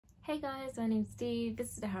Hey guys, my name's Dee.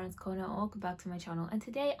 This is the Heroine's Corner. Welcome back to my channel, and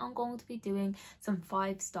today I'm going to be doing some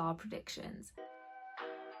 5-star predictions.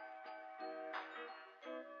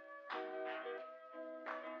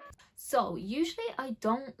 So usually I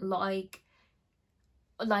don't like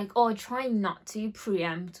or try not to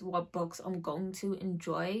preempt what books I'm going to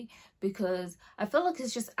enjoy, because I feel like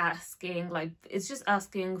it's just asking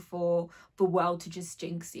for the world to just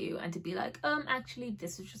jinx you and to be like, actually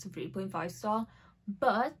this is just a 3.5 star.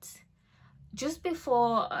 But just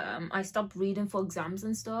before I stopped reading for exams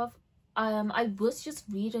and stuff, I was just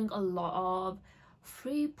reading a lot of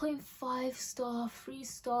 3.5 star,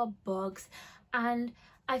 3-star books, and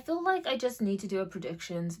I feel like I just need to do a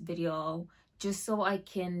predictions video just so I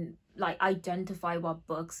can like identify what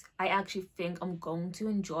books I actually think I'm going to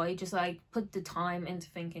enjoy. Just like put the time into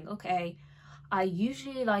thinking, okay, I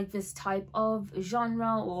usually like this type of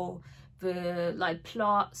genre or the like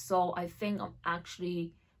plot, so I think I'm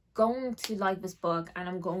actually going to like this book and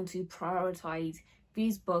I'm going to prioritize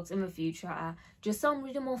these books in the future, just so I'm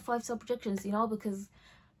reading more 5-star predictions, you know, because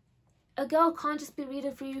a girl can't just be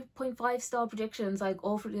reading 3.5 star predictions like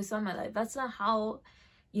all through the summer. Like that's not how,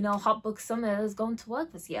 you know, hot book summer is going to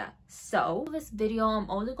work this year. So this video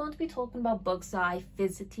I'm only going to be talking about books that I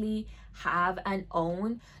physically have and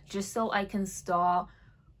own, just so I can start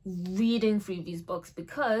reading through these books,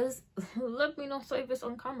 because let me not say this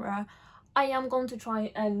on camera, I am going to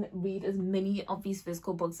try and read as many of these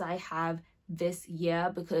physical books that I have this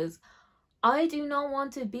year, because I do not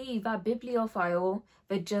want to be that bibliophile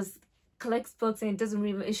that just collects books and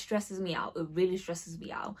it stresses me out. It really stresses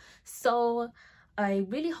me out. So I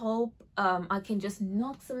really hope I can just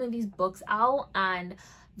knock some of these books out, and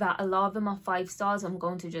that a lot of them are 5 stars. I'm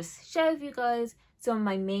going to just share with you guys some of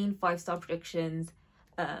my main 5-star predictions.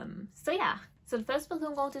 So yeah, so the first book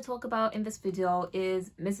I'm going to talk about in this video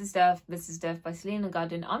is Mrs. Death by Selena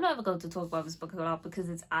Gordon. I'm not ever going to talk about this book a lot because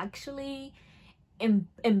it's actually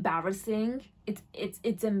embarrassing.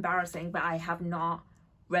 It's embarrassing, but I have not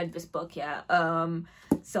read this book yet.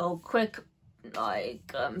 So quick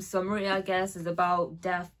summary, I guess, is about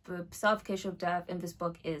death. The personification of death in this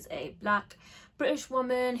book is a Black British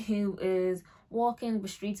woman who is walking the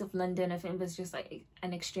streets of London. I think it was just like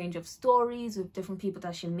an exchange of stories with different people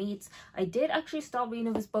that she meets. I did actually start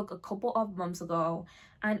reading this book a couple of months ago,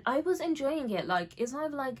 and I was enjoying it. Like, it's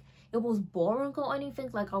not like it was boring or anything.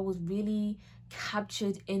 Like, I was really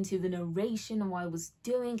captured into the narration and what I was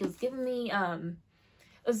doing. It was giving me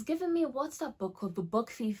what's that book called, The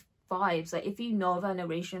Book Thief vibes. Like, if you know that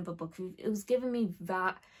narration for Book Thief, it was giving me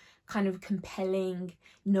that kind of compelling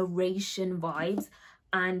narration vibes.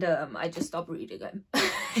 And I just stopped reading it.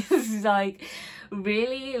 It's like,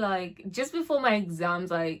 really, like, just before my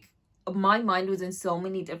exams, like, my mind was in so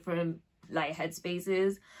many different like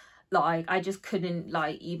headspaces. Like, I just couldn't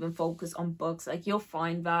like even focus on books. Like, you'll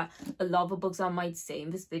find that a lot of the books I might say in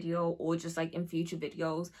this video, or just like in future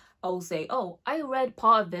videos, I'll say, oh, I read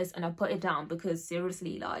part of this and I put it down, because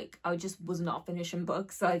seriously, like, I just was not finishing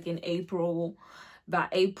books like in April,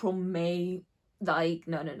 May. Like,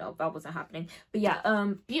 no, that wasn't happening. But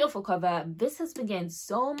yeah, beautiful cover. This has been getting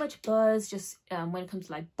so much buzz, just when it comes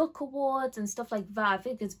to like book awards and stuff like that. I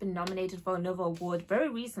think it's been nominated for another award very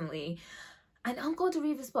recently, and I'm going to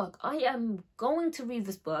read this book. I am going to read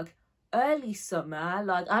this book early summer.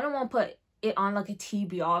 Like, I don't want to put it on like a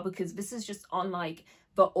TBR, because this is just on like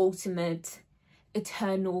the ultimate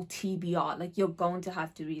eternal TBR. Like, you're going to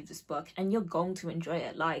have to read this book and you're going to enjoy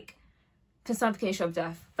it. Like, personification of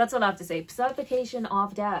death. That's all I have to say. Personification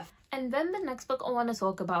of death. And then the next book I want to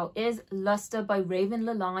talk about is Luster by Raven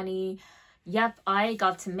Leilani. Yep, I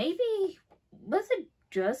got to maybe, was it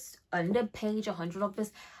just under page 100 of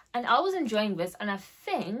this, and I was enjoying this, and I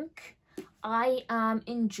think I am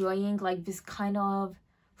enjoying like this kind of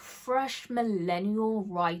fresh millennial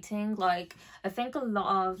writing. Like, I think a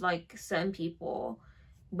lot of like certain people,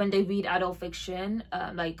 when they read adult fiction,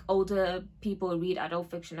 like older people read adult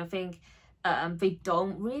fiction, I think they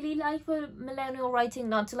don't really like the millennial writing.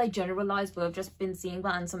 Not to like generalize, but I've just been seeing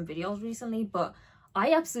that in some videos recently, but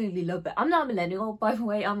I absolutely love it. I'm not a millennial, by the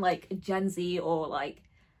way. I'm like Gen Z, or like,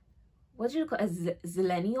 what do you call it, a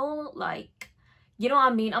zillennial? Like, you know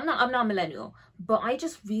what I mean? I'm not a millennial, but I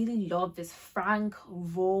just really love this frank,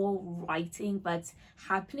 raw writing that's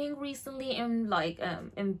happening recently in like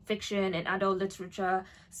in fiction and adult literature.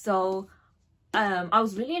 So I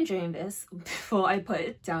was really enjoying this before I put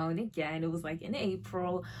it down again. It was like in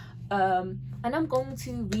April, and I'm going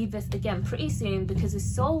to read this again pretty soon, because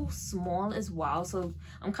it's so small as well. So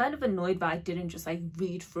I'm kind of annoyed that I didn't just like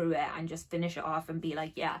read through it and just finish it off and be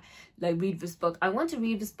like, yeah, like, read this book. I want to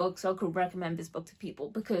read this book so I could recommend this book to people,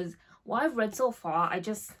 because what I've read so far, I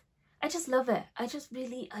just I just love it. I just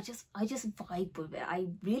vibe with it. I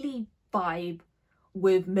really vibe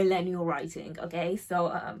with millennial writing. Okay,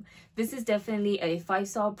 so this is definitely a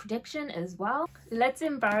 5-star prediction as well. Let's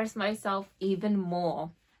embarrass myself even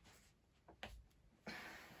more.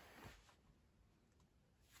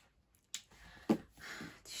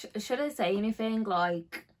 Should I say anything?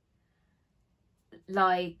 Like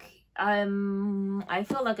I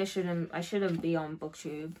feel like I shouldn't be on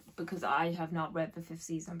BookTube because I have not read the 5th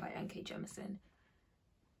season by N.K. Jemisin.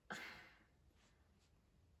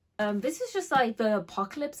 This is just like the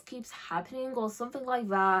apocalypse keeps happening or something like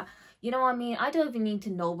that. You know what I mean? I don't even need to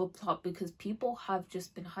know the plot because people have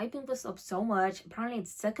just been hyping this up so much. Apparently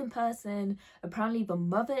it's second person. Apparently the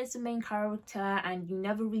mother is the main character, and you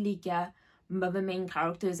never really get mother main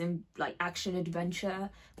characters in like action adventure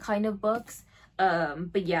kind of books.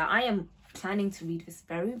 But yeah, I am planning to read this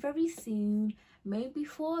very, very soon, maybe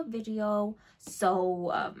for a video.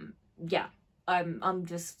 So yeah,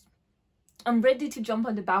 I'm ready to jump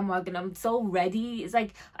on the bandwagon. I'm so ready. It's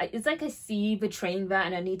like I see the train there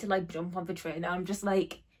and I need to like jump on the train. I'm just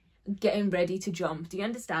like getting ready to jump. Do you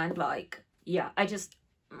understand? Like, yeah, I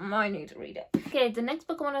need to read it. Okay, the next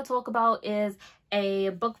book I want to talk about is a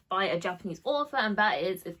book by a Japanese author, and that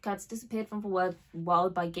is If Cats Disappeared from the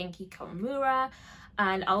World by Genki Kawamura.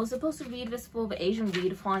 And I was supposed to read this for the Asian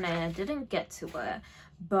readathon and I didn't get to it.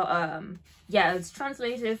 But yeah, it's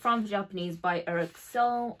translated from Japanese by Eric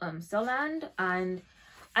Soland, and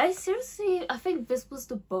I think this was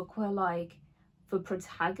the book where like the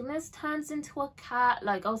protagonist turns into a cat.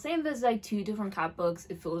 Like, I was saying there's like 2 different cat books,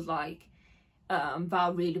 it feels like, that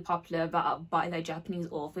are really popular that are by like Japanese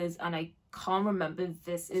authors, and I can't remember if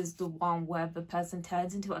this is the one where the person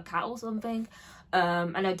turns into a cat or something.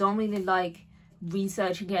 And I don't really like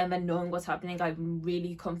researching it and then knowing what's happening. I'm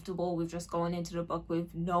really comfortable with just going into the book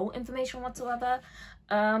with no information whatsoever.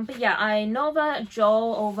 But yeah, I know that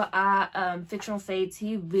Joel over at Fictional Fates,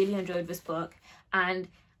 he really enjoyed this book, and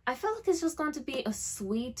I feel like it's just going to be a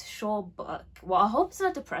sweet short book. Well, I hope it's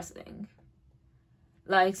not depressing.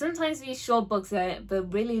 Like, sometimes these short books are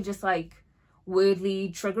really just like weirdly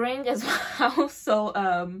triggering as well. So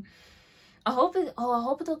I hope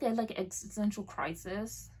it'll get like existential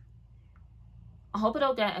crisis. I hope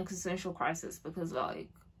it'll get existential crisis because like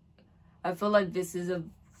I feel like this is a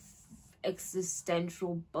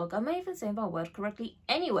existential book. I may even say that word correctly.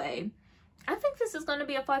 Anyway, I think this is going to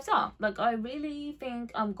be a 5-star. Like, I really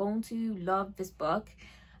think I'm going to love this book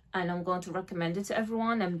and I'm going to recommend it to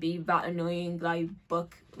everyone and be that annoying like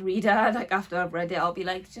book reader. Like, after I've read it, I'll be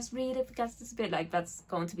like, just read it because this bit. Like, that's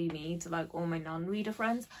going to be me to like all my non-reader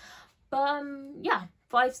friends. But yeah,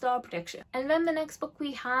 5-star prediction. And then the next book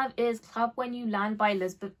we have is Clap When You Land by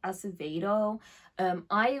Elizabeth Acevedo.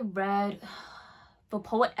 I read The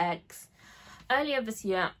Poet X earlier this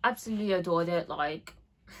year. Absolutely adored it. Like,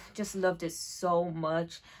 just loved it so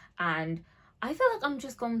much, and I feel like I'm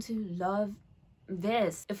just going to love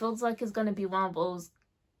this. It feels like it's going to be one of those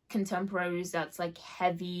contemporaries that's like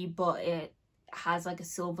heavy, but it has like a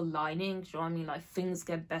silver lining. Do you know what I mean? Like, things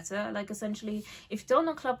get better. Like, essentially, if you don't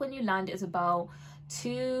know, Clap When You Land is about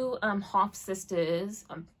 2 half sisters.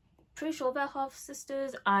 I'm pretty sure they're half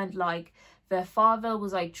sisters, and like their father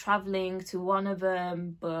was like traveling to one of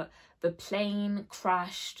them, but the plane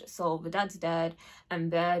crashed, so the dad's dead,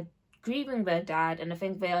 and they're grieving their dad, and I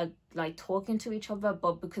think they're like talking to each other,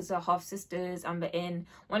 but because they're half sisters and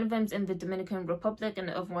one of them's in the Dominican Republic and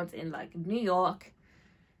the other one's in like New York,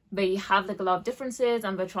 they have like a lot of differences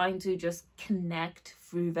and they're trying to just connect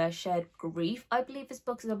through their shared grief, I believe this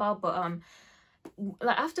book is about. But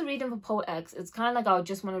like, after reading The Poet X, it's kind of like I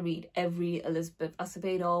just want to read every Elizabeth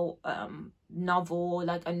Acevedo novel.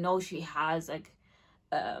 Like, I know she has like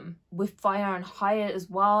With Fire and Hire as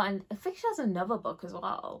well, and I think she has another book as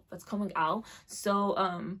well that's coming out. So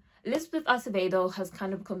Elizabeth Acevedo has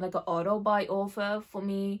kind of become like an auto-buy author for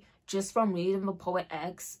me just from reading The Poet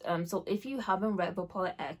X. So if you haven't read The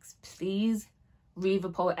Poet X, please read The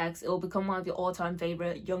Poet X. It will become one of your all-time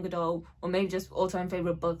favorite young adult, or maybe just all-time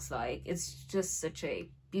favorite books. Like, it's just such a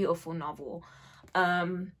beautiful novel.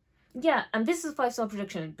 Yeah, and this is a 5-star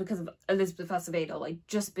prediction because of Elizabeth Acevedo, like,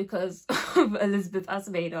 just because of Elizabeth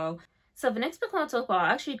Acevedo. So the next book I want to talk about,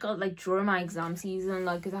 I actually got like during my exam season,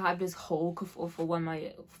 like, because I had this whole kerfuffle for when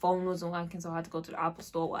my phone wasn't working, so I had to go to the Apple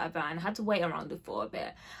store or whatever, and I had to wait around it for a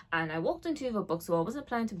bit. And I walked into the bookstore, I wasn't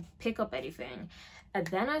planning to pick up anything, and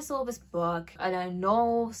then I saw this book, and I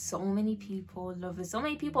know so many people love it. So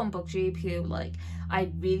many people on BookTube who, like,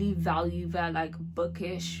 I really value their like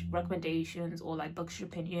bookish recommendations or like bookish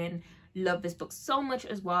opinion, love this book so much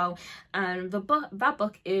as well. And that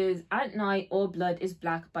book is At Night All Blood is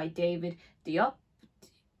Black by David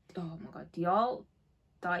oh my god,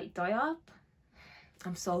 Diop.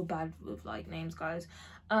 I'm so bad with like names, guys.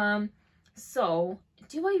 So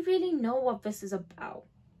do I really know what this is about?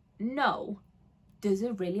 No. Does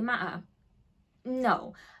it really matter?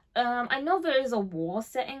 No. I know there is a war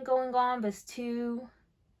setting going on. There's two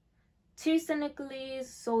Senegalese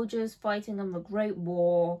soldiers fighting in the Great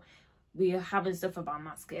War. We are having stuff about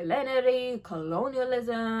masculinity,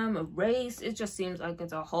 colonialism, race. It just seems like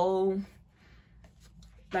it's a whole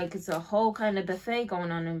kind of buffet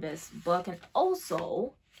going on in this book. And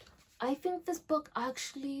also, I think this book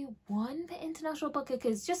actually won the International Book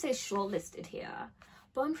because it just says shortlisted here.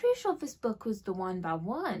 But I'm pretty sure this book was the one that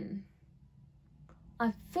won.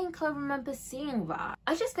 I think I remember seeing that.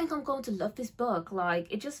 I just think I'm going to love this book.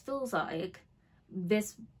 Like, it just feels like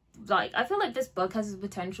this, like, I feel like this book has the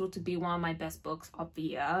potential to be one of my best books of the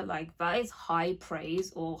year. Like, that is high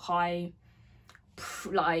praise or high,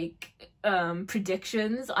 like,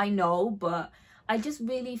 predictions, I know, but I just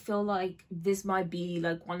really feel like this might be,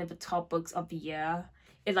 like, one of the top books of the year.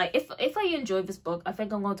 It, like, if I enjoy this book, I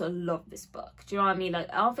think I'm going to love this book. Do you know what I mean?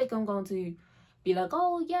 Like, I don't think I'm going to be like,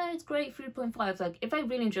 oh yeah, it's great, 3.5. Like, if I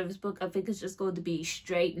really enjoy this book, I think it's just going to be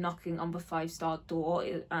straight knocking on the 5-star door.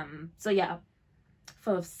 So yeah,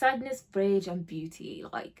 full of sadness, rage, and beauty.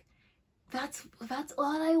 Like, that's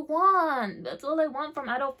all I want. That's all I want from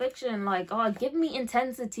adult fiction. Like, oh, give me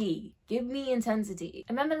intensity. Give me intensity.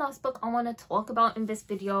 And then the last book I want to talk about in this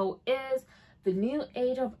video is The New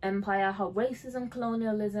Age of Empire: How Racism,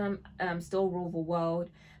 Colonialism Still Rule the World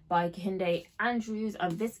by Kehinde Andrews.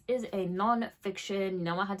 And this is a non-fiction. You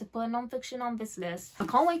know, I had to put a non-fiction on this list. I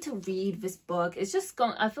can't wait to read this book. It's just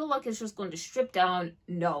going, I feel like it's just going to strip down.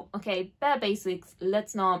 No, okay, bare basics.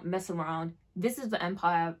 Let's not mess around. This is the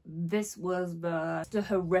empire. This was the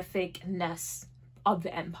horrificness of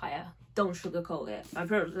the empire. Don't sugarcoat it. I'm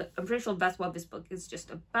pretty sure that's what this book is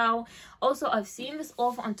just about. Also, I've seen this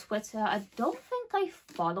author on Twitter. I don't think I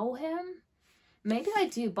follow him. Maybe I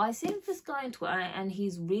do, but I see this guy on Twitter and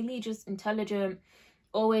he's really just intelligent,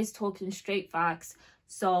 always talking straight facts.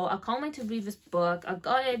 So I can't wait to read this book. I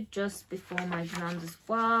got it just before my exams as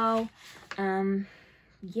well.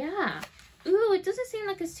 Yeah. Ooh, it doesn't seem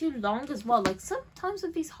like it's too long as well. Like, sometimes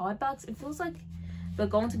with these hardbacks, it feels like they're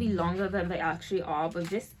going to be longer than they actually are. But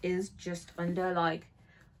this is just under like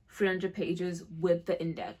 300 pages with the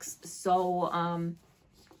index. So,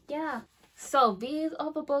 yeah. So these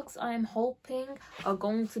are the books I'm hoping are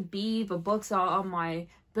going to be the books that are on my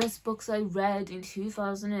best books I read in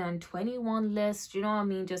 2021 list. You know what I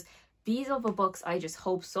mean? Just these are the books I just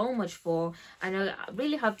hope so much for. And I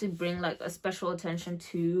really have to bring like a special attention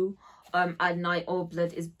to At Night All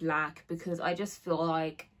Blood is Black, because I just feel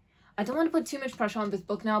like I don't want to put too much pressure on this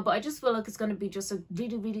book now, but I just feel like it's going to be just a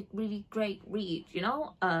really great read, you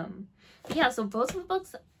know? Yeah, so those are the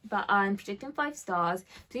books that I'm predicting 5 stars.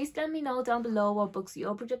 Please let me know down below what books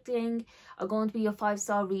you're predicting are going to be your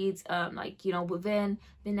 5-star reads, like, you know, within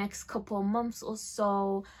the next couple of months or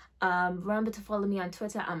so. Remember to follow me on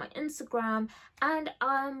Twitter and my Instagram, and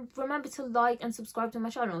remember to like and subscribe to my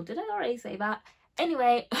channel. Did I already say that?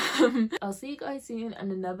 Anyway, I'll see you guys soon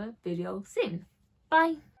in another video soon.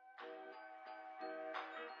 Bye.